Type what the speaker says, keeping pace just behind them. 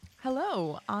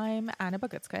Hello, I'm Anna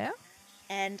Bogutskaya,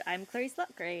 And I'm Clarice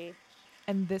Lutgrave.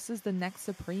 and this is the Next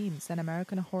Supremes, an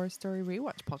American Horror Story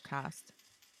rewatch podcast.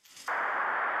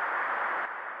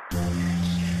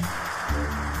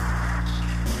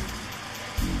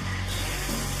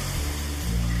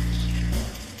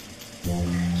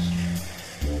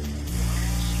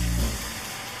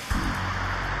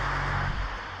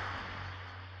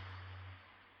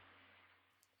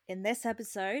 In this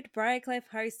episode, Briarcliff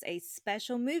hosts a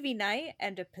special movie night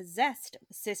and a possessed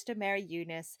Sister Mary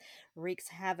Eunice wreaks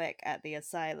havoc at the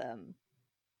asylum.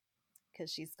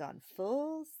 Because she's gone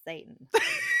full Satan.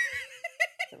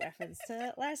 It's a reference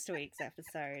to last week's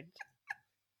episode.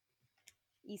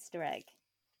 Easter egg.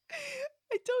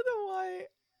 I don't know why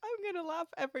I'm gonna laugh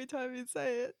every time you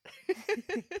say it.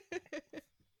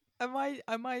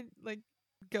 I might like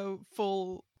go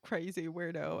full crazy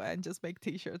weirdo and just make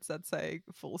t-shirts that say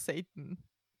full Satan,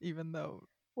 even though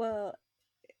Well,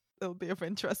 it'll be of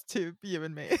interest to you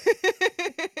and me.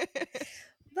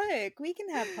 look, we can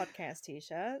have podcast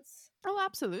t-shirts. Oh,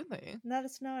 absolutely. Let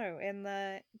us know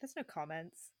there's no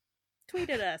comments.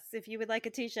 Tweet at us if you would like a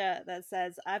t-shirt that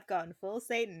says I've gone full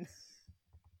Satan.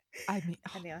 I mean,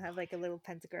 And they'll have like a little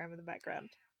pentagram in the background.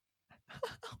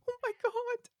 oh my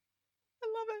god, I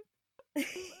love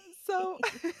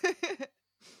it.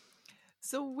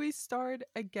 So we start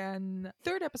again,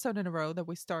 third episode in a row that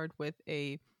we start with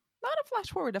a not a flash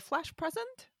forward, a flash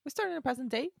present. We start in a present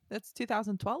day. That's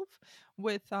 2012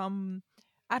 with Adam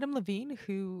Levine,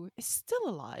 who is still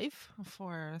alive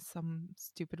for some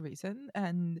stupid reason,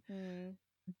 and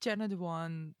Jenna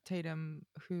Dewan Tatum,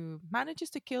 who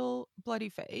manages to kill Bloody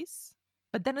Face,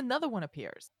 but then another one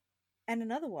appears. And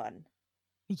another one.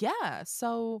 Yeah,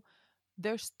 so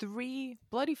there's 3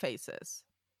 Bloody Faces,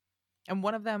 and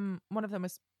one of them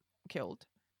is killed,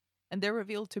 and they're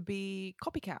revealed to be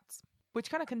copycats, which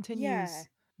kind of continues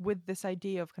with this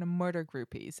idea of kind of murder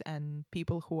groupies and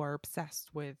people who are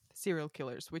obsessed with serial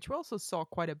killers, which we also saw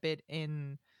quite a bit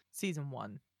in season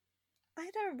 1. I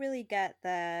don't really get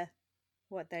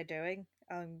what they're doing,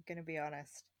 I'm gonna be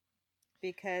honest,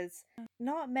 because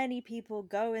not many people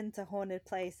go into haunted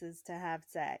places to have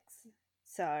sex.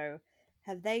 So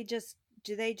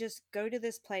do they just go to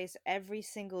this place every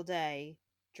single day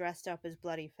dressed up as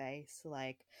Bloody Face,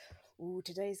 like, ooh,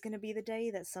 today's gonna be the day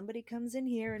that somebody comes in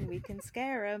here and we can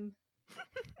scare him?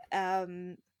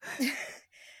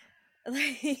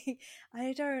 Like,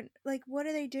 I don't, like, what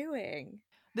are they doing?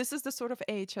 This is the sort of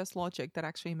AHS logic that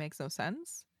actually makes no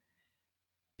sense,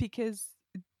 because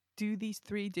do these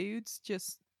 3 dudes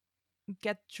just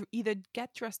either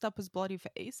get dressed up as Bloody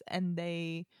Face and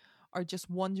they are just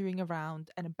wandering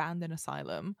around an abandoned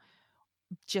asylum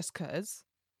just cuz,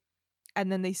 and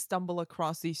then they stumble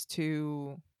across these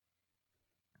two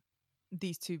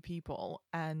people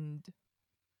and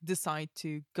decide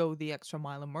to go the extra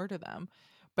mile and murder them.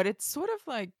 But it's sort of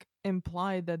like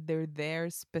implied that they're there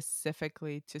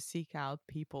specifically to seek out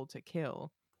people to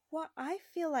kill. Well, I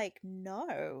feel like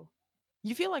no.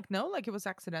 You feel like no, like it was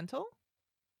accidental?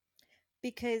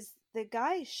 Because the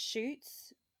guy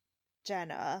shoots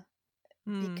Jenna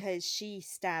because she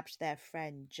stabbed their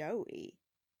friend Joey.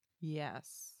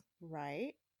 Yes.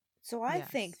 Right? So I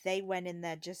think they went in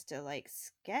there just to, like,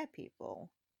 scare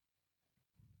people.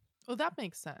 Well, that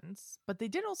makes sense. But they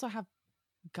did also have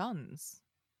guns.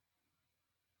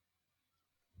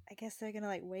 I guess they're gonna,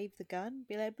 like, wave the gun,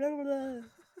 be like, blah, blah, blah.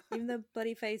 Even though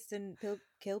Bloody Face didn't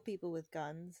kill people with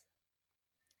guns.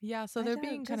 Yeah, so they're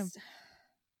being kind of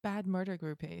bad murder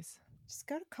groupies. Just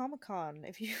go to Comic-Con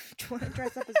if you want to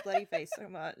dress up as Bloody Face so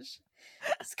much.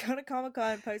 Just go to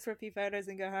Comic-Con, post for a few photos,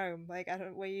 and go home. Like,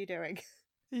 what are you doing?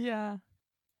 Yeah.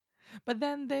 But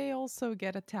then they also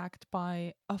get attacked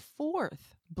by a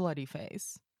 4th Bloody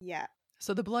Face. Yeah.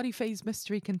 So the Bloody Face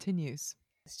mystery continues.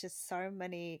 It's just so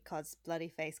many Bloody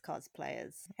Face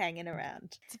cosplayers hanging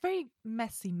around. It's a very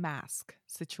messy mask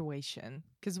situation,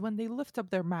 because when they lift up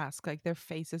their mask, like, their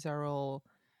faces are all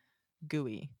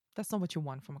gooey. That's not what you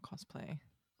want from a cosplay,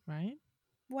 right?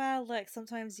 Well, look,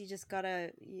 sometimes you just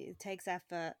gotta, it takes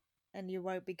effort and you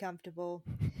won't be comfortable,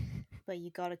 but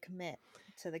you gotta commit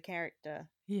to the character.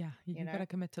 Yeah, you gotta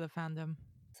commit to the fandom.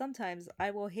 Sometimes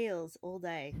I wore heels all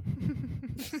day.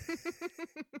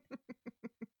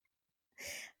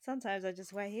 Sometimes I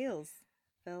just wear heels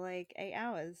for like 8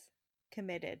 hours.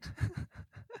 Committed.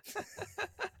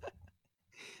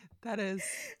 That is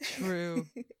true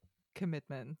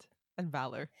commitment and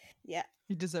valor. Yeah.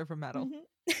 You deserve a medal.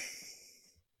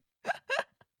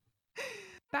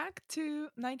 Back to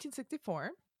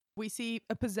 1964, we see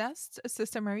a possessed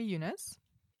Sister Mary Eunice,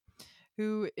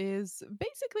 who is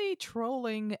basically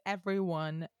trolling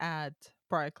everyone at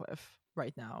Briarcliff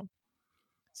right now.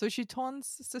 So she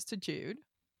taunts Sister Jude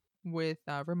with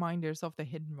reminders of the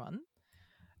hidden run.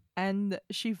 And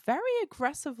she very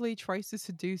aggressively tries to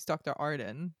seduce Dr.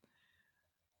 Arden.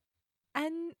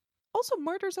 And also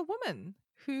murders a woman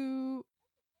who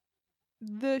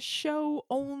the show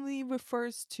only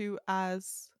refers to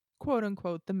as quote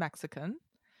unquote the Mexican,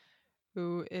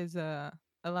 who is a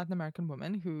Latin American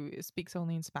woman who speaks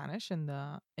only in Spanish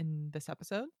in this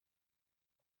episode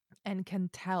and can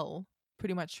tell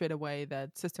pretty much straight away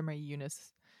that Sister Mary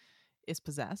Eunice is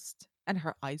possessed, and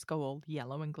her eyes go all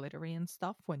yellow and glittery and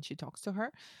stuff when she talks to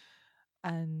her.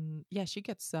 And yeah, she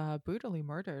gets brutally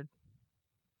murdered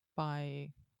by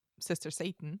Sister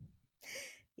Satan.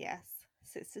 Yes,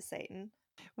 Sister Satan.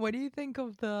 What do you think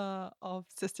of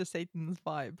Sister Satan's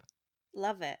vibe?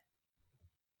 Love it.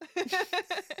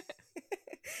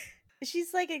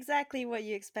 She's like exactly what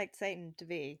you expect Satan to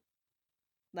be.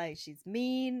 Like, she's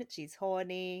mean, she's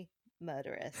horny,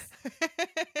 murderous.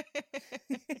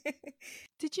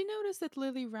 Did you notice that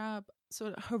Lily Rabb,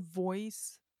 sort of her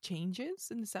voice changes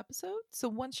in this episode? So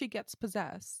once she gets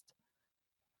possessed,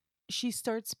 she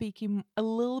starts speaking a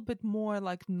little bit more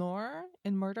like Nora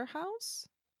in Murder House.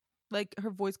 Like her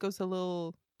voice goes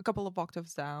a couple of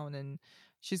octaves down, and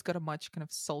she's got a much kind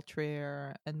of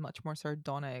sultrier and much more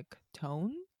sardonic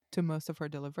tone to most of her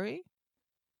delivery.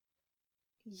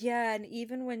 Yeah, and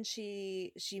even when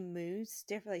she moves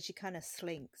differently, she kind of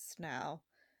slinks now.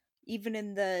 Even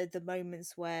in the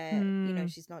moments where, you know,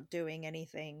 she's not doing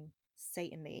anything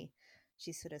Satan-y,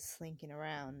 she's sort of slinking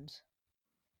around,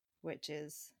 which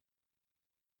is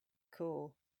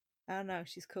cool. I don't know,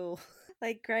 she's cool.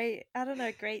 Like, great, I don't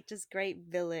know, just great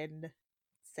villain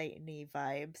Satan-y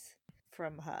vibes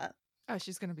from her. Oh,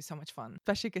 she's gonna be so much fun,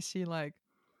 especially because she like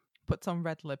puts on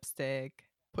red lipstick,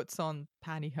 puts on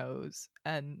pantyhose,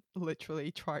 and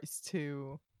literally tries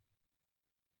to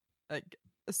like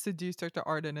seduce Dr.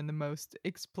 Arden in the most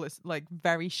explicit, like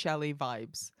very Shelley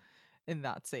vibes in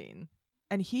that scene.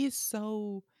 And he is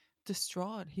so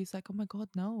distraught. He's like, oh my God,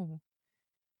 no.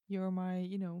 You're my,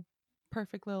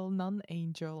 perfect little nun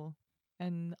angel.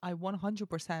 And I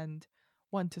 100%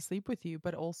 want to sleep with you,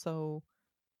 but also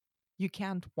you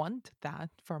can't want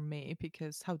that from me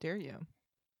because how dare you?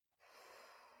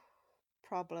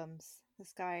 Problems.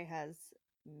 This guy has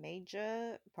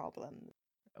major problems.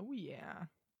 Oh, yeah.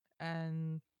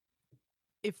 And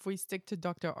if we stick to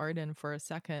Dr. Arden for a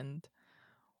second,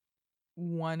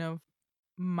 one of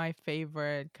my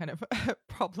favorite kind of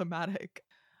problematic,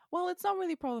 well, it's not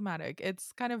really problematic,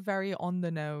 it's kind of very on the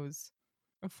nose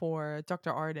for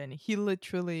Dr. Arden. He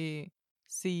literally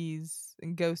sees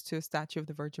and goes to a statue of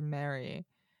the Virgin Mary,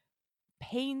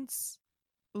 paints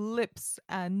lips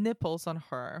and nipples on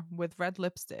her with red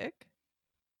lipstick,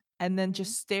 and then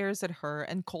just stares at her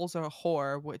and calls her a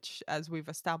whore, which, as we've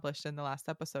established in the last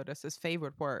episode, is his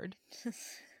favorite word.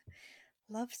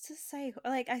 Loves to say,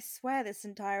 like, I swear this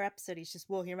entire episode he's just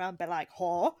walking around but like,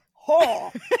 whore,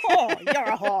 whore, whore, you're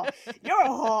a whore, you're a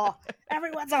whore,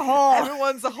 everyone's a whore.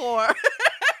 Everyone's a whore.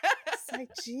 It's like,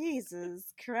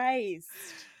 Jesus Christ.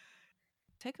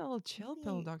 Take a little chill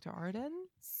pill, Dr. Arden.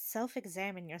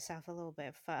 Self-examine yourself a little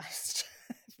bit first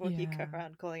before you go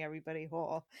around calling everybody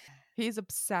whore. He's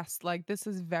obsessed. Like, this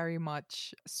is very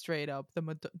much straight up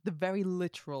the very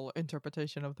literal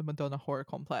interpretation of the Madonna whore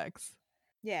complex.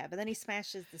 Yeah, but then he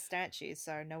smashes the statue,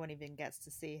 so no one even gets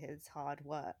to see his hard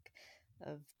work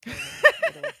of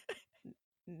little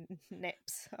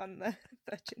nips on the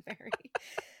Virgin Mary.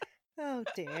 Oh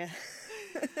dear.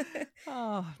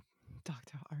 Oh,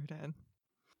 Dr. Arden.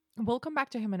 We'll come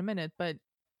back to him in a minute, but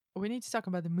we need to talk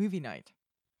about the movie night.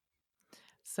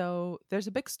 So there's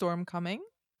a big storm coming,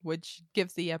 which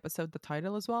gives the episode the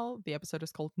title as well. The episode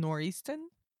is called Northeastern,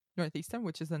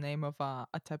 which is the name of a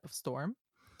type of storm.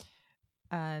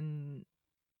 And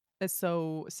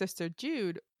so Sister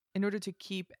Jude, in order to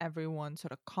keep everyone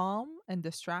sort of calm and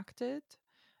distracted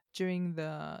during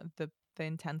the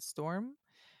intense storm,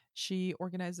 she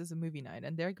organizes a movie night,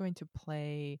 and they're going to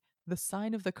play The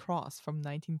Sign of the Cross from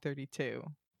 1932,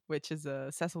 which is a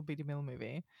Cecil B. DeMille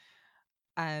movie.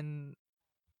 And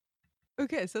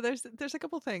okay, so there's a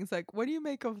couple things. Like, what do you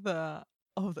make of the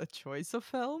choice of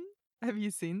film? Have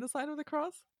you seen The Sign of the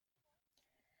Cross?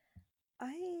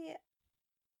 I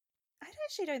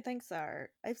actually don't think so.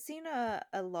 I've seen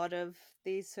a lot of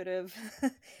these sort of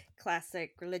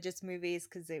classic religious movies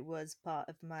because it was part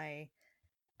of my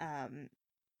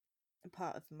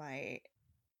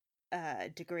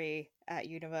degree at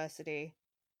university,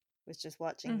 was just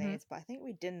watching these, but I think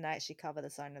we didn't actually cover The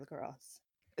Sign of the Cross.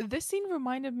 This scene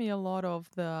reminded me a lot of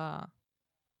the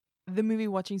movie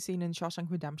watching scene in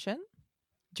Shawshank Redemption.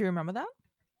 Do you remember that?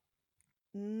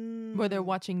 where they're Mm.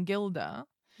 watching Gilda.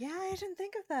 Yeah, I didn't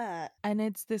think of that. And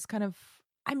it's this kind of,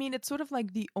 I mean, it's sort of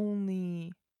like the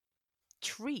only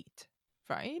treat,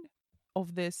 right,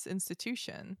 of this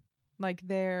institution. Like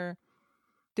they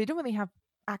don't really have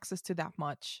access to that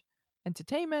much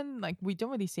entertainment. Like we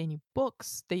don't really see any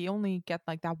books. They only get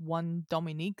like that one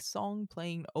Dominique song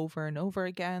playing over and over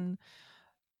again.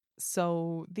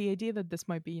 So the idea that this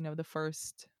might be, the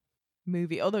first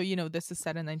movie, although, this is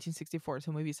set in 1964,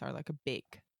 so movies are like a big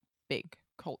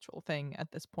cultural thing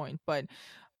at this point. But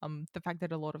the fact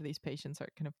that a lot of these patients are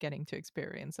kind of getting to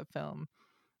experience a film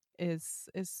is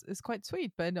quite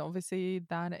sweet. But obviously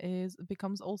that is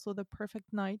becomes also the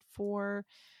perfect night for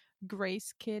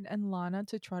Grace, Kid, and Lana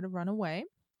to try to run away,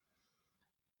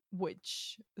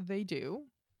 which they do.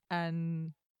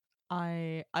 And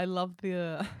I love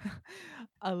the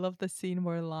I love the scene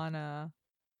where Lana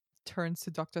turns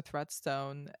to Dr.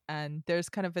 Threadstone, and there's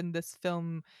kind of in this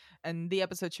film, and the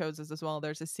episode shows us as well,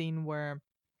 there's a scene where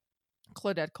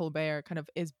Claudette Colbert kind of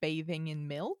is bathing in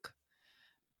milk,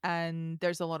 and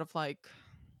there's a lot of like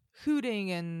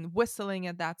hooting and whistling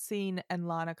at that scene, and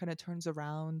Lana kind of turns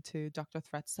around to Dr.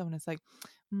 Threadstone and it's like,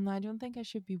 I don't think I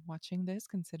should be watching this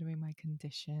considering my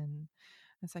condition.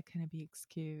 It's like, can I be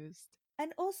excused?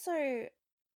 And also,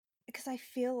 because I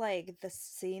feel like the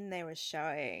scene they were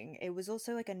showing, it was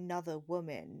also like another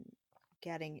woman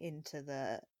getting into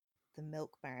the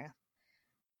milk bath.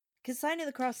 Because Sign of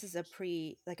the Cross is a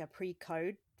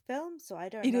pre-code film, so I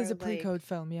don't It know. is a pre-code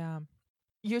film, yeah.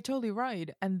 You're totally right.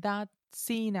 And that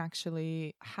scene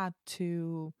actually had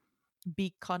to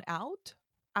be cut out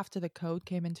after the code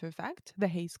came into effect, the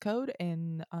Hays Code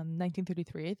in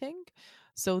 1933, I think.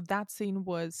 So that scene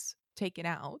was taken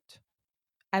out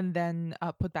and then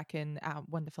put back in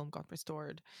when the film got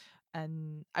restored.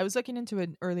 And I was looking into it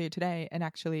earlier today, and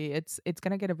actually, it's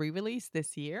gonna get a re-release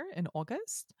this year in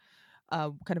August,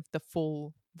 kind of the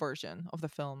full version of the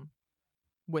film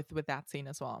with that scene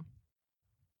as well.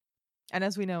 And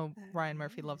as we know, Ryan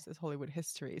Murphy loves his Hollywood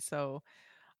history, so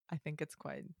I think it's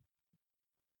quite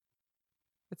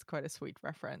a sweet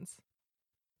reference.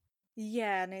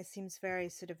 Yeah, and it seems very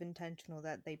sort of intentional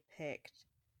that they picked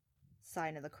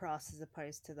Sign of the Cross as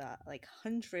opposed to that like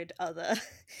 100 other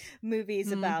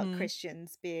movies about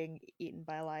Christians being eaten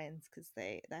by lions, because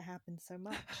that happens so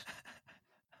much.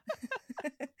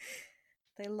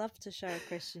 They love to show a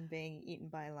Christian being eaten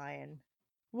by a lion.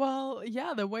 Well,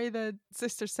 yeah, the way that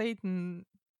Sister Satan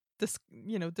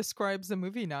describes the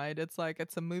movie night, it's like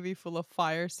it's a movie full of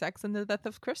fire, sex, and the death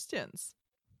of Christians.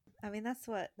 I mean, that's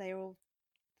what they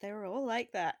were all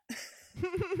like that.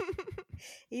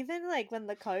 Even like when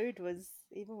they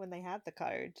had the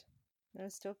code, it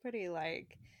was still pretty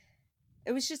like,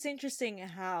 it was just interesting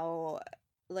how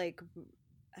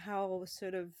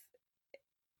sort of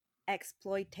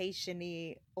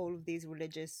exploitation-y all of these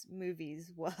religious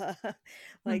movies were.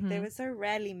 Like they were so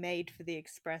rarely made for the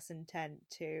express intent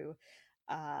to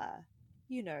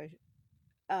you know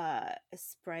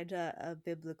spread a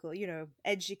biblical,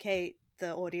 educate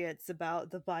the audience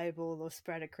about the Bible or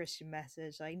spread a Christian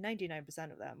message. Like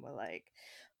 99% of them were like,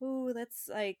 "Oh, let's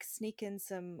like sneak in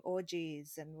some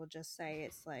orgies, and we'll just say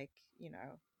it's like,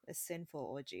 a sinful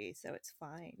orgy, so it's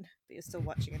fine, but you're still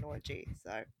watching an orgy."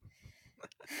 So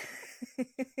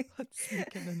let's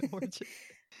sneak in an orgy.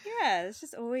 Yeah, it's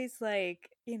just always like,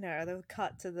 they'll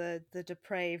cut to the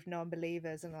depraved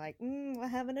non-believers and like, we're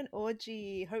having an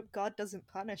orgy. Hope God doesn't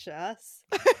punish us.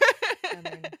 And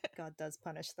then God does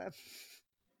punish them.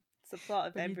 It's the plot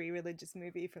of every religious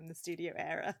movie from the studio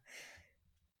era.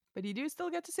 But you do still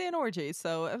get to see an orgy,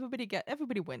 so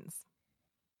everybody wins.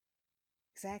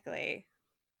 Exactly.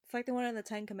 It's like the one in the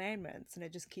Ten Commandments, and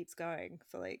it just keeps going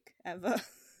for like ever.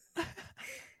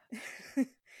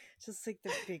 Just like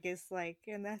the biggest,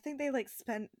 and I think they like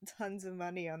spent tons of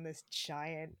money on this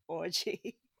giant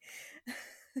orgy.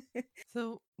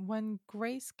 So when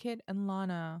Grace, Kid, and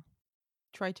Lana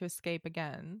try to escape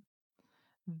again,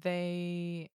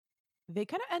 they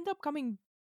kind of end up coming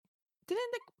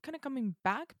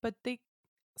back, but they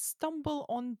stumble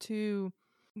onto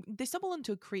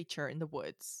a creature in the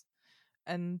woods.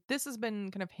 And this has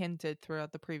been kind of hinted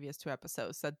throughout the previous two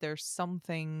episodes, that there's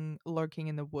something lurking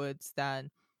in the woods that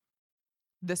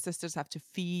the sisters have to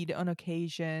feed on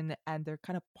occasion, and they're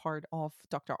kind of part of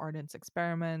Dr. Arden's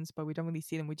experiments, but we don't really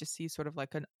see them. We just see sort of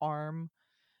like an arm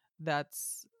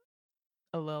that's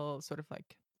a little sort of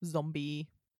like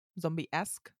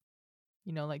zombie-esque,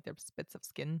 like there's bits of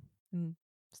skin and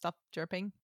stuff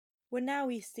chirping. Well, now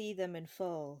we see them in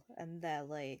full, and they're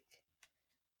like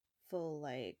full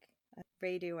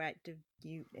radioactive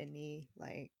mutiny,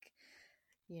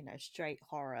 straight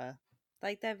horror.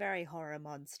 Like they're very horror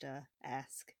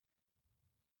monster-esque.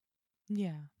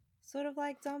 Yeah. Sort of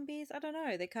like zombies. I don't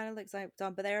know. They kind of look like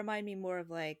zombies, but they remind me more of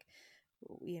like,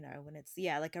 when it's,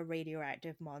 yeah, like a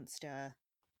radioactive monster,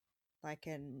 like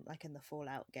in the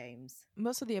Fallout games.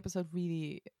 Most of the episode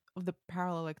really of the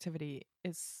parallel activity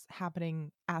is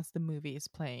happening as the movie is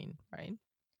playing, right?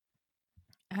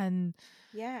 And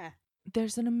Yeah.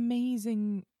 there's an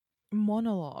amazing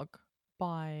monologue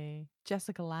by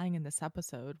Jessica Lange in this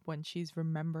episode when she's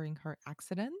remembering her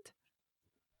accident.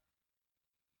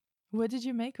 What did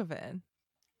you make of it?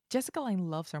 Jessica Lange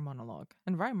loves her monologue,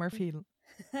 and Ryan Murphy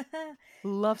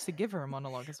loves to give her a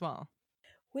monologue as well.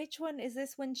 Which one is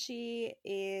this when she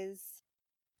is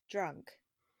drunk?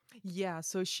 Yeah,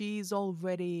 so she's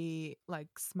already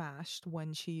like smashed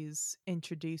when she's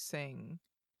introducing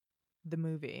the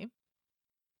movie,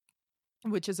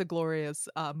 which is a glorious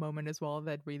moment as well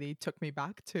that really took me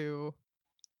back to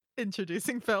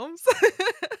introducing films.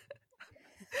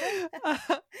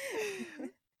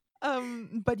 Uh,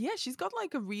 but yeah, she's got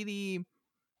like a really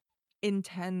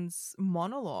intense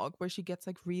monologue where she gets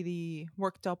like really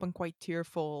worked up and quite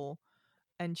tearful,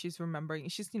 and she's remembering,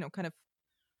 she's kind of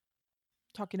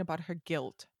talking about her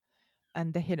guilt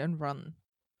and the hit and run.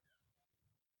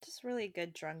 Just really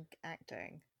good drunk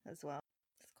acting as well.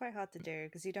 It's quite hard to do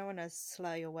because you don't want to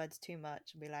slur your words too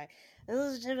much and be like,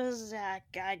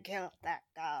 "I killed that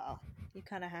girl." You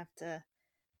kind of have to,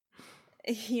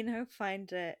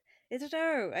 find it. I don't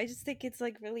know. I just think it's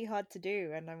like really hard to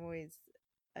do, and I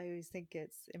always think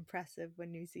it's impressive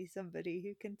when you see somebody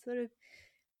who can sort of,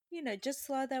 just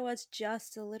slur their words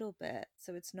just a little bit,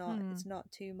 so it's not Hmm. it's not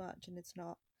too much and it's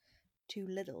not too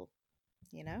little,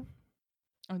 you know?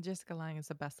 Oh, Jessica Lange is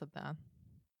the best at that.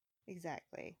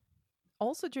 Exactly.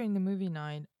 Also, during the movie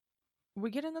night,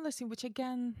 we get another scene, which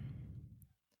again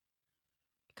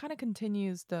kind of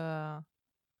continues the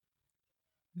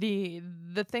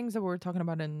things that we were talking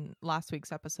about in last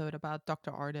week's episode about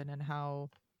Dr. Arden and how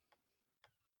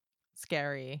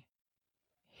scary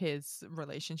his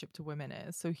relationship to women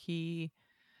is. So he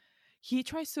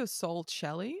tries to assault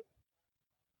Shelley.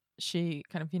 She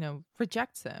kind of,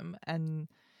 rejects him, and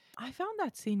I found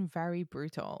that scene very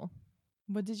brutal.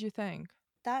 What did you think?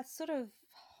 That sort of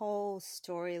whole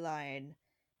storyline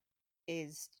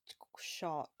is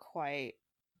shot quite,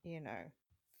 you know,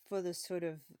 for the sort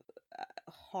of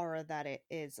horror that it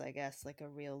is, I guess, like a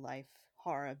real life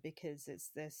horror, because it's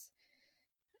this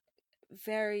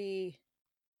very,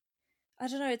 I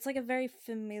don't know, it's like a very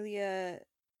familiar,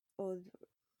 or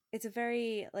it's a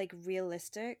very like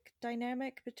realistic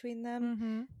dynamic between them,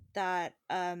 Mm-hmm. that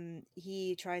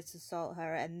he tries to assault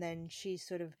her, and then she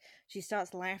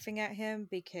starts laughing at him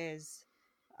because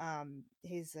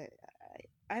he's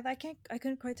I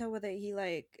couldn't quite tell whether he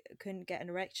like couldn't get an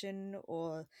erection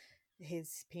or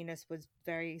his penis was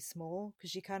very small,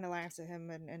 because she kind of laughs at him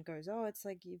and goes, "Oh, it's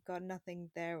like you've got nothing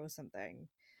there or something,"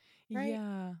 right?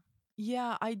 Yeah.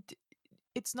 Yeah,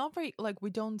 it's not very, like, we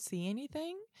don't see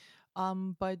anything,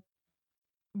 but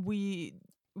we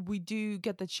we do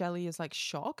get that Shelley is like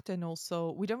shocked, and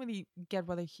also we don't really get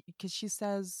whether because she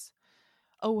says,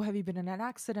 "Oh, have you been in an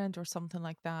accident or something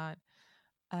like that?"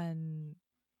 and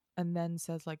and then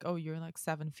says like, "Oh, you're like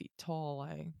 7 feet tall.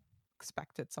 I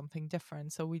expected something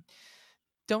different." So we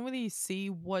don't really see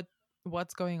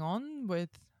what's going on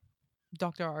with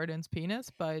Dr. Arden's penis,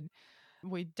 but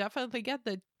we definitely get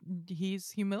that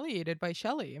he's humiliated by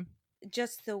Shelley.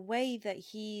 Just the way that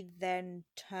he then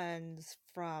turns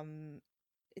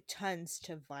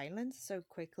to violence so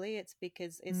quickly. It's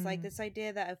because it's like Mm. this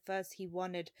idea that at first he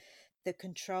wanted the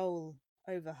control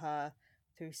over her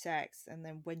through sex, and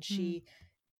then Mm.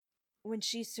 when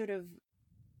she sort of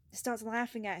starts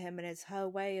laughing at him, and it's her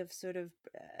way of sort of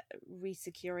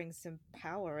resecuring some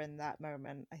power in that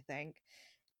moment, I think,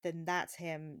 then that's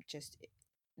him just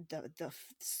the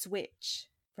switch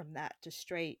from that to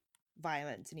straight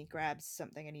violence, and he grabs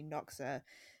something and he knocks her,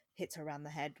 hits her around the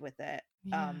head with it.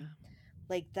 Yeah.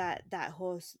 Like that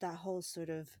whole sort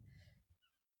of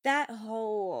that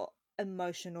whole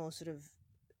emotional sort of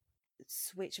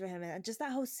switch for him, and just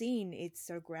that whole scene, it's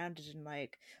so grounded in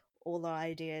like all the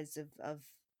ideas of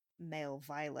male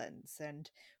violence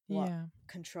and what Yeah.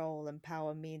 control and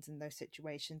power means in those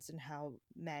situations, and how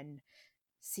men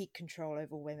seek control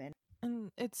over women.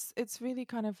 And it's really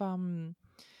kind of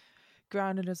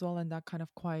grounded as well in that kind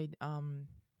of quite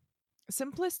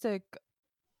simplistic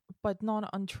but not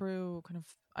untrue kind of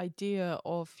idea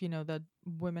of, that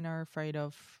women are afraid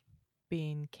of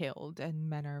being killed and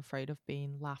men are afraid of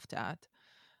being laughed at.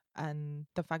 And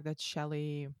the fact that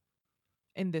Shelley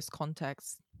in this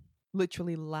context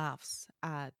literally laughs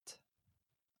at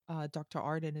Dr.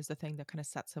 Arden is the thing that kind of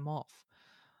sets him off.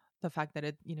 the fact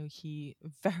that he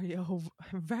very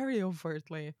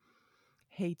overtly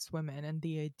hates women, and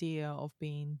the idea of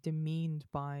being demeaned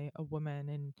by a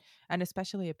woman, and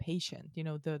especially a patient.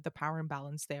 The power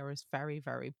imbalance there is very,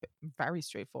 very, very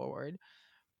straightforward,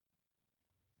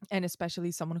 and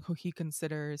especially someone who he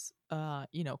considers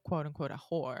quote unquote a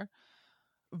whore,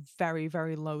 very,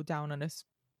 very low down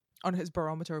on his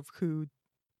barometer of who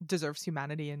deserves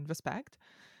humanity and respect.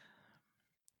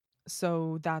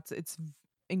 So it's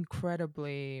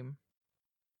incredibly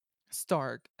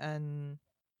stark, and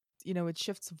it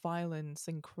shifts violence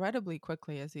incredibly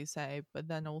quickly, as you say, but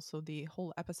then also the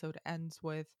whole episode ends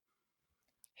with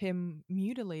him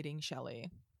mutilating Shelley.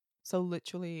 So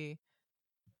literally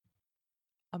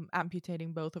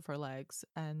amputating both of her legs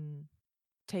and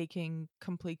taking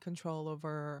complete control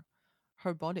over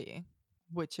her body,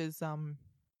 which is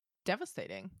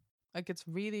devastating. Like it's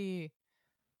really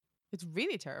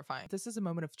terrifying. This is a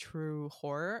moment of true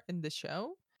horror in the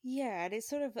show. Yeah, and it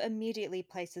sort of immediately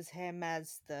places him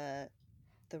as the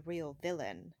real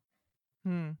villain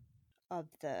Hmm. of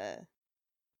the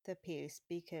piece,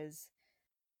 because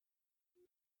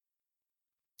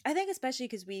I think especially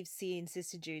because we've seen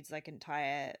Sister Jude's like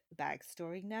entire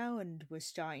backstory now, and we're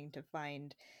starting to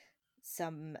find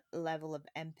some level of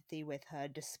empathy with her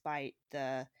despite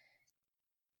the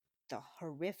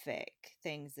horrific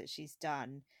things that she's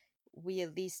done. We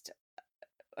at least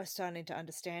are starting to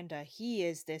understand her. He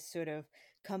is this sort of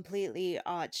completely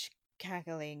arch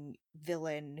cackling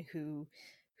villain who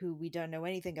we don't know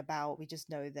anything about. We just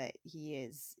know that he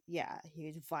is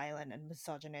violent and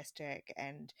misogynistic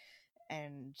and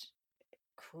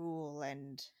cruel,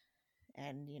 and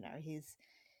he's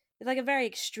like a very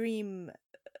extreme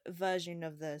version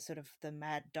of the sort of the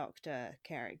Mad Doctor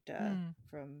character Hmm.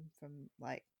 from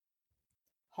like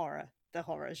the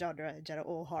horror genre in general,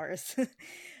 all horrors.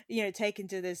 Taken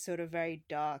to this sort of very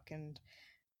dark and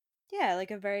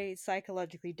like a very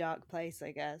psychologically dark place,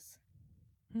 I guess.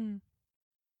 Hmm.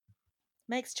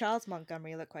 Makes Charles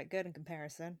Montgomery look quite good in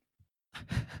comparison.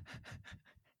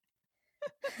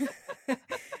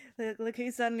 Look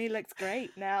who suddenly looks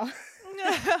great now.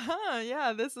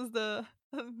 Yeah, this is the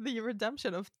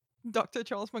redemption of Dr.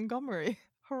 Charles Montgomery.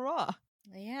 Hurrah.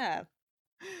 Yeah.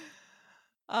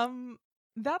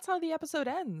 That's how the episode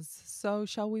ends. So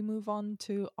shall we move on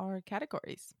to our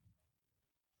categories?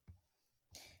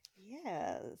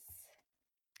 Yes.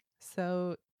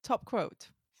 So, top quote.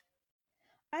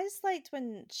 I just liked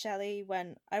when Shelley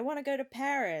went, "I want to go to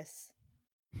Paris,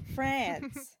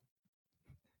 France."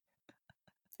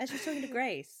 And she was talking to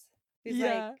Grace. She'd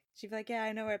be like, "Yeah,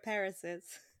 I know where Paris is."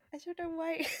 I don't know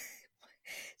why.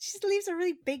 She just leaves a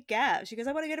really big gap. She goes,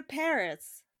 "I want to go to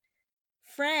Paris,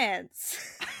 France."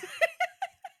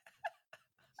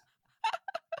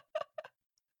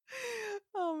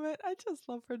 Oh man, I just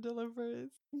love her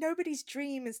deliveries. Nobody's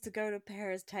dream is to go to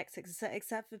Paris, Texas,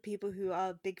 except for people who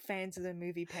are big fans of the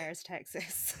movie Paris,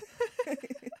 Texas.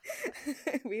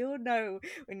 We all know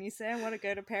when you say I want to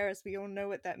go to Paris, we all know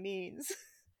what that means.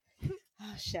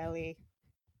 Oh, Shelley.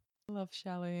 I love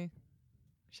Shelley.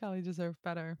 Shelley deserved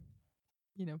better.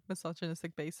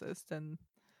 Misogynistic bassist and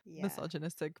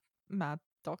misogynistic mad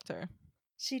doctor.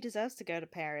 She deserves to go to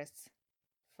Paris,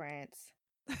 France.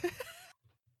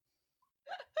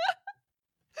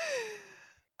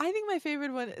 I think my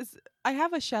favorite one is, I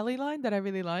have a Shelley line that I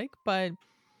really like, but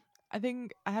I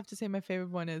think I have to say my favorite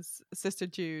one is Sister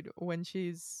Jude when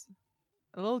she's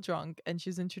a little drunk and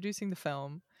she's introducing the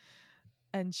film,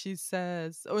 and she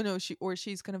says, "Oh no,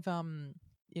 she's kind of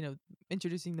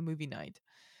introducing the movie night."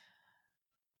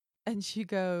 And she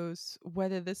goes,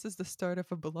 "Whether this is the start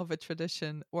of a beloved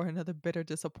tradition or another bitter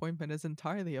disappointment is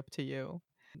entirely up to you."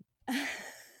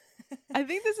 I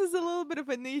think this is a little bit of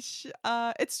a niche.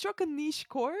 It struck a niche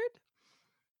chord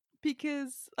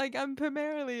because, like, I'm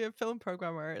primarily a film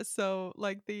programmer, so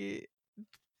like the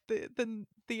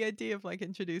idea of like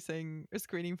introducing or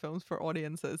screening films for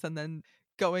audiences and then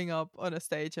going up on a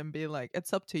stage and being like,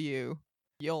 "It's up to you.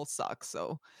 You all suck.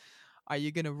 So, are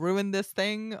you gonna ruin this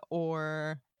thing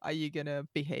or are you gonna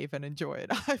behave and enjoy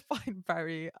it?" I find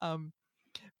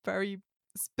very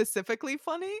specifically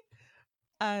funny,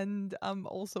 and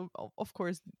also of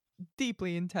course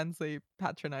deeply intensely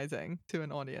patronizing to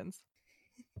an audience.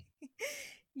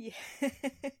 Yeah.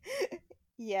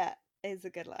 Yeah, it's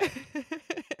a good line.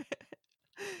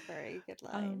 Very good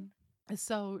line.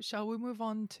 So shall we move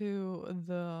on to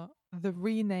the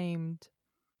renamed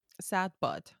sad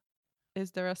butt?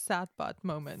 Is there a sad butt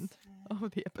moment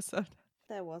of the episode?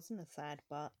 There wasn't a sad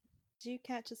butt. Did you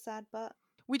catch a sad butt?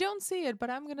 We don't see it, but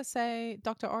I'm gonna say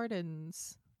Dr.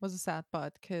 Arden's was a sad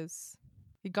butt because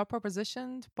he got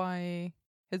propositioned by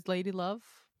his lady love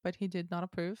but he did not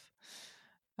approve.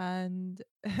 And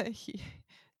he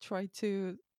tried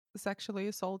to sexually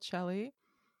assault Shelley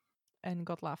and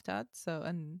got laughed at. So,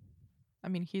 and I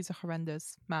mean, he's a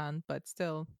horrendous man, but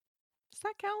still, does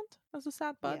that count as a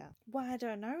sad butt? Yeah. Well, I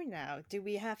don't know now. Do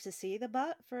we have to see the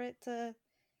butt for it to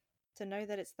know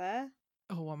that it's there?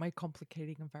 Oh, am I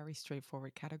complicating a very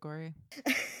straightforward category?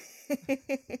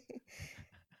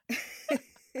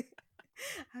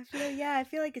 I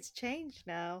feel like it's changed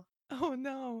now. Oh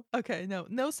no. Okay,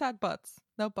 no sad butts.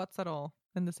 No butts at all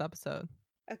in this episode.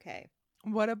 Okay.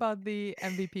 What about the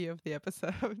MVP of the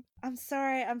episode? I'm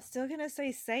sorry, I'm still gonna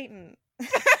say Satan.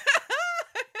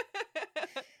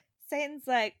 Satan's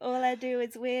like, all I do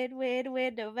is win, win,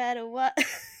 win, no matter what.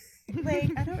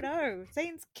 Like, I don't know.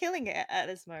 Satan's killing it at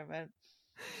this moment.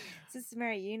 Sister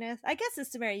Mary Eunice. I guess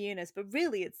Sister Mary Eunice, but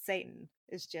really it's Satan.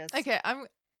 It's just Okay, I'm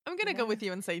gonna go Yeah. with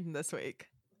you and Satan this week.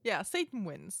 Yeah, Satan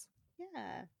wins.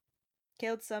 yeah.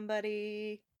 Killed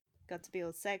somebody, got to be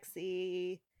all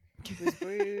sexy, was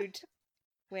rude,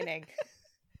 winning.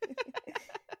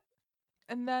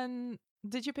 And then,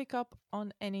 did you pick up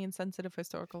on any insensitive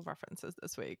historical references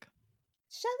this week?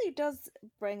 Shelley does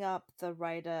bring up the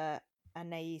writer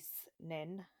Anais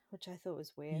Nin, which I thought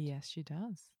was weird. Yes, she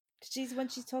does. When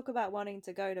she's talk about wanting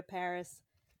to go to Paris,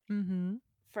 Mm-hmm.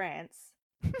 France,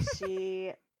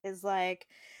 she is like,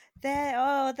 there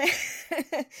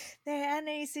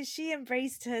Anais says she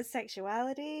embraced her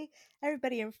sexuality.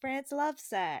 Everybody in France loves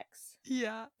sex.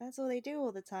 Yeah, That's all they do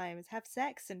all the time is have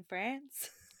sex in France.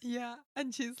 yeah.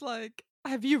 And she's like,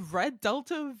 have you read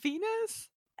Delta of Venus?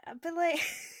 But like,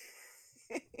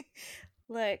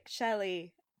 look,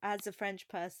 Shelley, as a French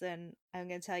person, I'm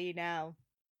gonna tell you now,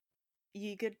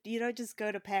 you don't just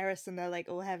go to Paris and they're like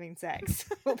all having sex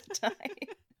all the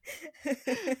time.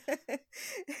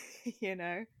 You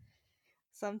know,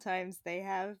 sometimes they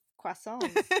have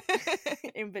croissants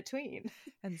in between.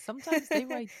 And sometimes they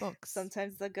write books.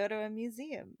 Sometimes they'll go to a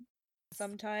museum.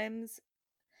 Sometimes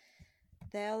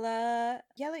they'll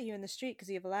yell at you in the street because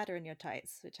you have a ladder in your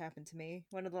tights, which happened to me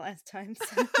one of the last times.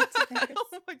 I went to Paris.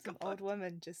 Oh my Some God. old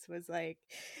woman just was like,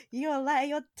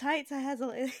 your tights has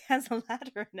a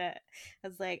ladder in it. I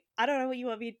was like, I don't know what you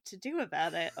want me to do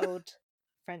about it, old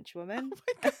French woman.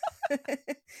 Oh my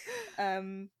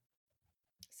God.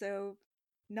 So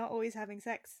not always having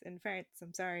sex in France.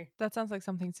 I'm sorry. That sounds like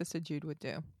something Sister Jude would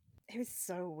do. It was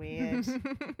so weird.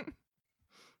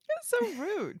 It's so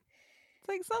rude.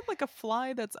 It's not like a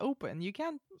fly that's open. You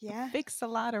can't Yeah. fix a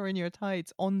ladder in your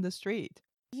tights on the street.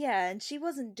 Yeah, and she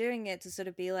wasn't doing it to sort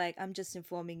of be like, I'm just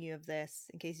informing you of this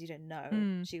in case you didn't know.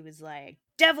 Mm. She was like,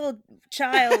 devil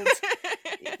child,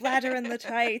 ladder in the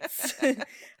tights.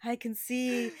 I can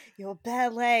see your bare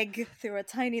leg through a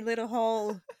tiny little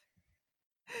hole.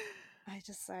 I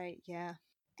just like, yeah.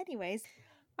 Anyways,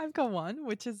 I've got one,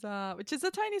 which is a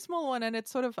tiny small one, and it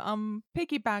sort of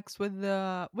piggybacks with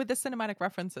the cinematic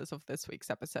references of this week's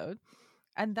episode,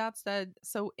 and that's that.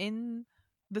 So in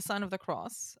The Sign of the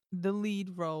Cross, the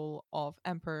lead role of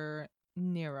Emperor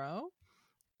Nero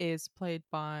is played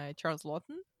by Charles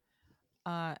Lawton,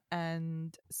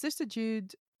 and Sister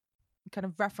Jude kind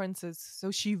of references. So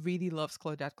she really loves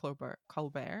Claudette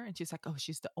Colbert, and she's like, "Oh,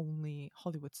 she's the only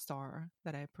Hollywood star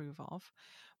that I approve of,"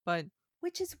 but.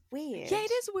 which is weird. Yeah,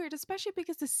 it is weird, especially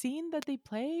because the scene that they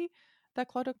play that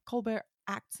Claudia Colbert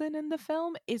acts in the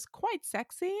film is quite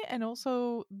sexy, and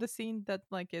also the scene that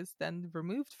like is then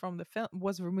removed from the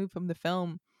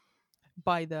film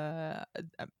by the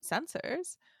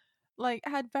censors, like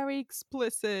had very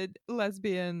explicit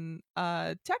lesbian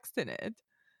text in it.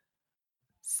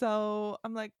 So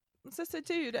I'm like, Sister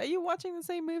Jude, are you watching the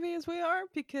same movie as we are?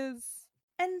 Because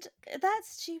And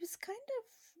she was kind of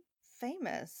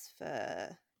famous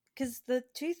for, because the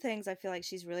two things I feel like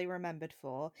she's really remembered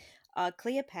for are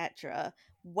Cleopatra,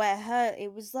 where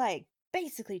it was like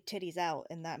basically titties out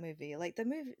in that movie. Like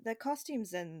the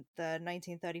costumes in the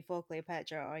 1934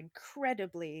 Cleopatra are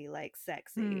incredibly like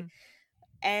sexy.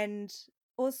 And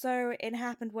also It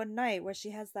Happened One Night, where she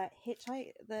has that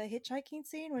hitchhiking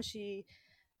scene where she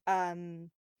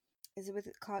is it with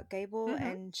Clark Gable,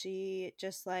 and she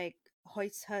just like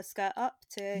hoists her skirt up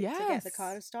to get the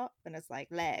car to stop, and it's like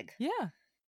leg. Yeah.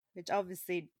 Which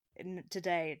obviously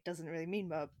today it doesn't really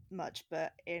mean much,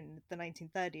 but in the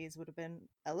 1930s would have been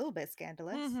a little bit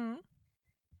scandalous. Mm-hmm.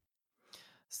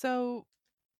 So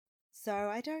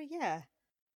I don't, yeah.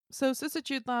 So Sister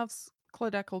Jude loves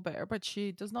Claudette Colbert, but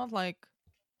she does not like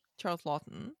Charles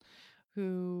Lawton,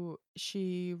 who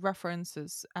she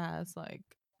references as like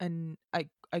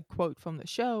I quote from the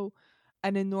show,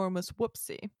 an enormous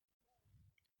whoopsie,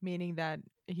 meaning that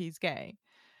he's gay.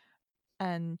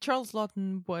 And Charles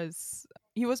Lawton was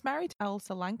He was married to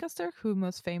Elsa Lancaster, who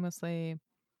most famously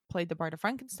played the Bride of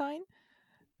Frankenstein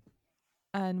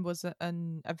and was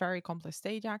a very accomplished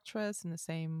stage actress in the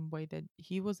same way that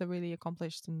he was a really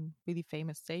accomplished and really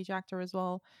famous stage actor as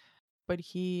well. But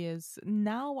he is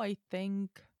now, I think,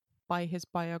 by his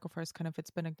biographers, kind of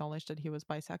it's been acknowledged that he was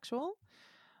bisexual.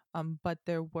 But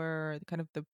there were kind of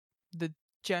the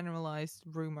generalized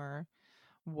rumor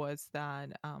was that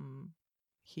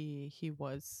he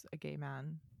was a gay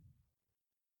man.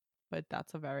 But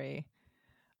that's a very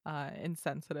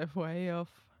insensitive way of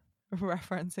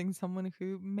referencing someone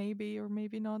who maybe or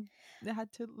maybe not had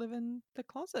to live in the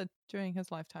closet during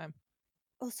his lifetime.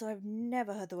 Also, I've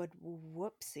never heard the word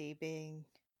whoopsie being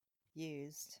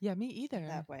used Yeah, me either.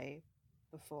 that way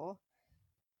before.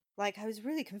 Like, I was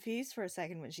really confused for a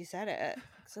second when she said it.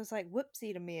 So I was like,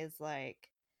 whoopsie to me is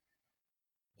like,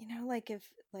 you know, like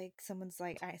if like someone's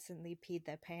like accidentally peed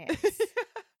their pants.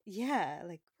 Yeah,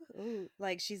 like, ooh,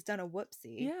 like she's done a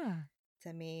whoopsie. Yeah.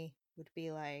 To me would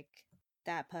be like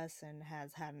that person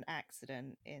has had an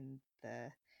accident in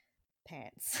the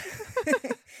pants.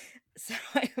 So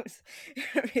I was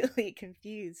really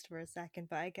confused for a second,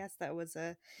 but I guess that was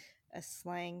a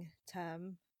slang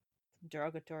term,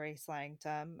 derogatory slang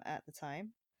term at the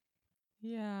time.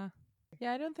 Yeah.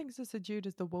 Yeah, I don't think Sister Jude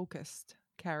is the wokest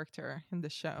character in the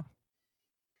show.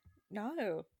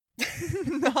 No.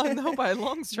 No, by a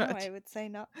long stretch. No, I would say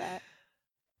not that.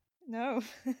 No.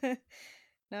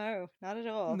 No, not at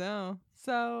all. No.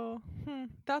 So,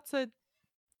 that's it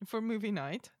for movie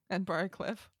night and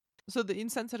Briarcliff. So the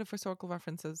insensitive historical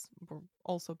references were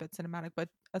also a bit cinematic, but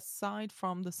aside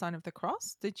from the Sign of the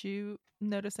Cross, did you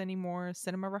notice any more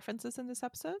cinema references in this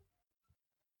episode?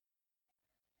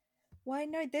 Why,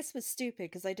 no, this was stupid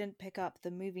because I didn't pick up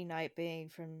the movie night being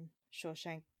from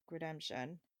Shawshank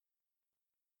Redemption.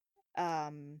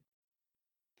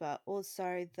 But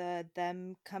also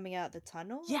them coming out the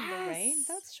tunnel in the rain,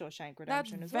 that's Shawshank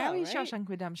Redemption that's as well, right? Very Shawshank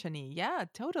Redemption-y. Yeah,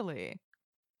 totally.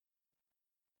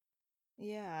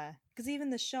 Yeah, because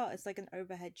even the shot is like an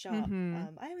overhead shot.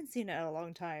 I haven't seen it in a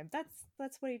long time. That's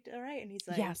what he did, right? And he's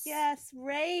like, yes,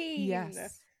 rain.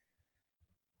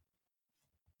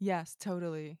 Yes,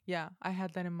 totally. Yeah, I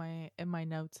had that in my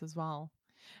notes as well.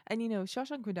 And you know,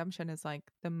 Shawshank Redemption is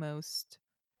like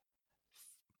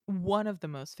one of the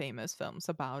most famous films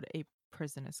about a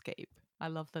prison escape. I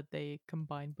love that they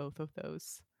combine both of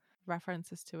those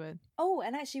references to it. Oh,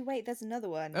 and actually, wait, there's another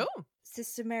one. Oh,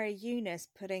 Sister Mary Eunice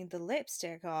putting the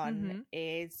lipstick on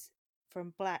is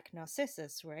from Black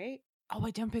Narcissus, right? Oh,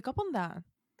 I didn't pick up on that.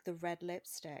 The red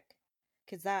lipstick.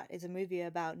 Because that is a movie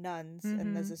about nuns,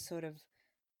 and there's a sort of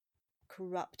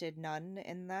corrupted nun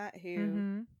in that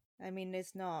who, I mean,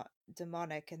 is not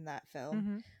demonic in that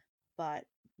film, but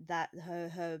that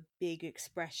her big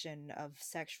expression of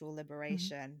sexual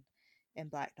liberation in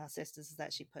Black Narcissus is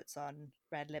that she puts on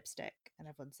red lipstick, and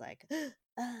everyone's like, oh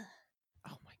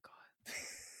my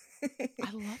god.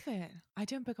 I love it. I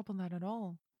didn't pick up on that at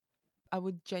all. I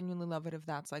would genuinely love it if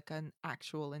that's like an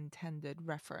actual intended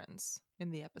reference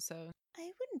in the episode.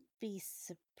 I wouldn't be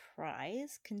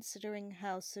surprised considering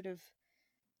how sort of,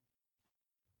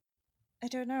 I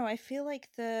don't know, I feel like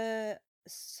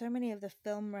so many of the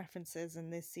film references in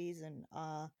this season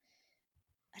are,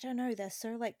 I don't know, they're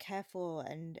so like careful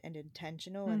and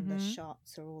intentional, and the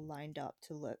shots are all lined up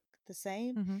to look the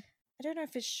same. I don't know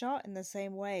if it's shot in the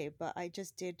same way, but I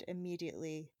just did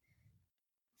immediately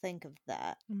think of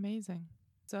that. Amazing.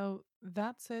 So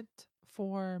that's it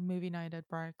for movie night at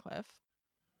Briarcliff.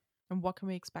 And what can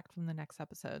we expect from the next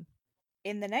episode?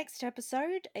 In the next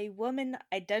episode, a woman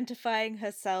identifying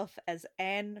herself as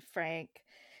Anne Frank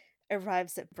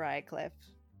arrives at Briarcliff.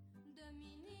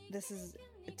 This is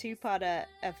a two-parter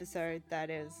episode that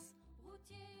is,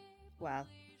 well,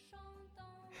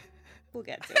 we'll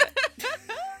get to it.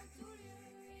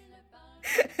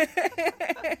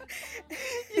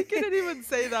 You couldn't even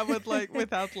say that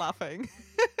without laughing.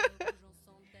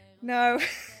 No,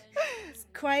 it's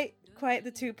quite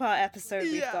the two-part episode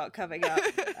we've got coming up.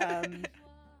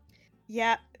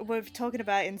 Yeah, we're talking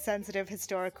about insensitive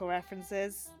historical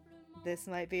references. This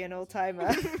might be an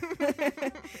all-timer.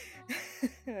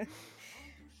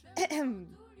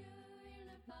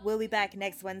 We'll be back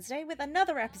next Wednesday with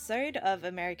another episode of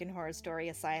American Horror Story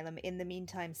Asylum. In the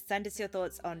meantime, send us your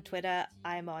thoughts on Twitter.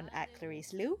 I'm on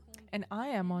 @ClariceLou. And I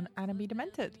am on Anna B.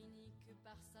 Demented.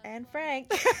 And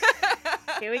Frank.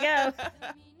 Here we go.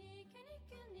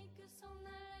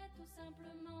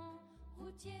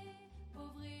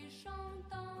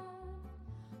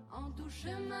 En tout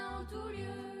chemin, en tout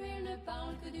lieu, il ne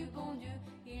parle que du bon Dieu,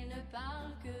 il ne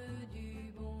parle que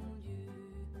du bon Dieu.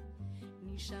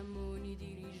 Ni chameau ni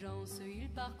diligence, il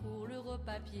parcourt l'Europe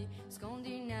à pied,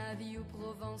 Scandinavie ou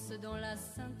Provence, dans la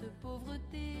sainte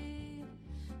pauvreté.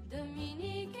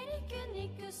 Dominique et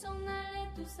Nick s'en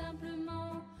allaient tout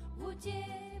simplement,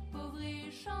 routiers, pauvres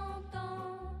et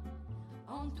chantants.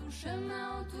 En tout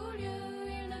chemin, en tout lieu,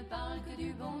 ils ne parlent que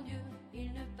du bon Dieu.